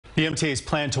The MTA's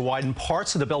plan to widen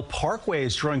parts of the Belt Parkway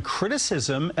is drawing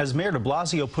criticism as Mayor de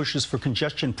Blasio pushes for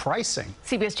congestion pricing.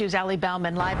 CBS 2's Allie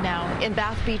Bauman live now in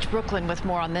Bath Beach, Brooklyn with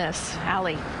more on this.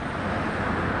 Allie.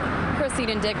 Christine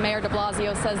and Dick, Mayor de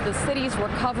Blasio says the city's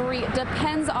recovery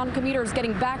depends on commuters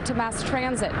getting back to mass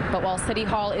transit. But while City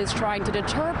Hall is trying to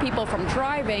deter people from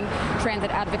driving,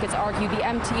 transit advocates argue the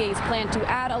MTA's plan to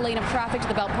add a lane of traffic to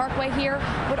the Belt Parkway here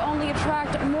would only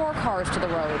attract more cars to the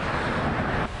road.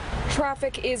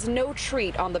 Traffic is no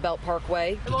treat on the Belt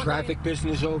Parkway. The traffic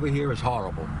business over here is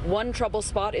horrible. One trouble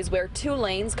spot is where 2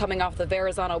 lanes coming off the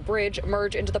Verrazano Bridge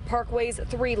merge into the Parkway's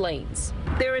 3 lanes.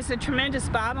 There is a tremendous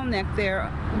bottleneck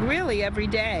there really every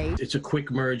day. It's a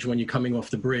quick merge when you're coming off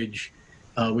the bridge,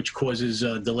 which causes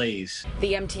delays.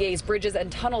 The MTA's Bridges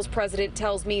and Tunnels president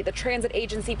tells me the transit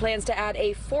agency plans to add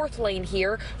a 4th lane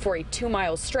here for a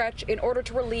 2-mile stretch in order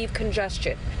to relieve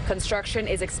congestion. Construction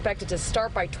is expected to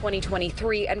start by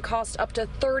 2023 and cost up to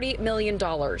 $30 million.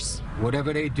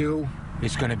 Whatever they do,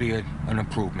 it's going to be an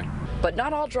improvement. But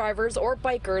not all drivers or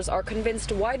bikers are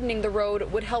convinced widening the road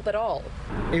would help at all.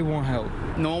 It won't help.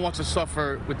 No one wants to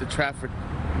suffer with the traffic,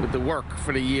 with the work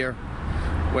for the year,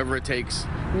 whatever it takes.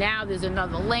 Now there's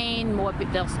another lane, more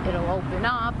it'll open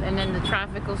up, and then the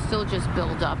traffic will still just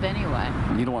build up anyway.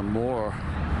 You don't want more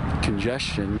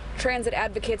congestion. Transit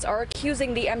advocates are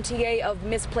accusing the MTA of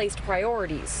misplaced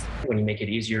priorities. When you make it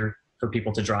easier for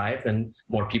people to drive, then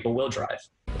more people will drive.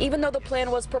 Even though the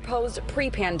plan was proposed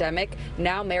pre-pandemic,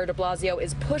 now Mayor de Blasio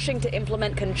is pushing to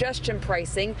implement congestion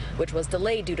pricing, which was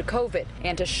delayed due to COVID.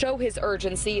 And to show his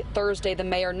urgency, Thursday the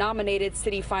mayor nominated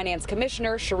City Finance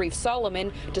Commissioner Sharif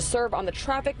Solomon to serve on the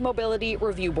Traffic Mobility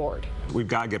Review Board. We've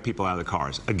got to get people out of the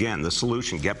cars. Again, the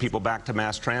solution, get people back to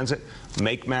mass transit,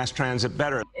 make mass transit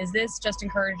better. Is this just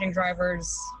encouraging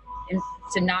drivers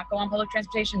to not go on public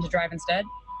transportation, to drive instead?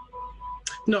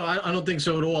 No, I don't think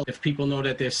so at all. If people know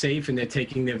that they're safe and they're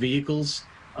taking their vehicles,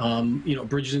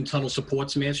 Bridges and Tunnels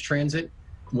supports mass transit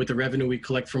with the revenue we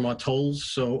collect from our tolls.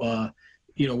 So,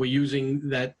 we're using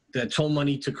that toll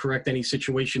money to correct any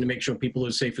situation to make sure people are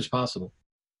as safe as possible.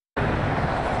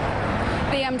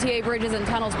 The MTA Bridges and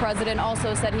Tunnels president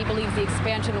also said he believes the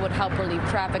expansion would help relieve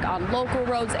traffic on local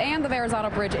roads and the Verrazano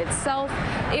Bridge itself.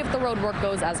 If the road work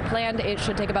goes as planned, it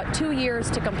should take about 2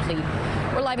 years to complete.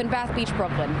 We're live in Bath Beach,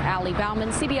 Brooklyn. Allie Bauman,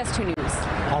 CBS 2 News.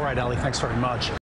 All right, Allie, thanks very much.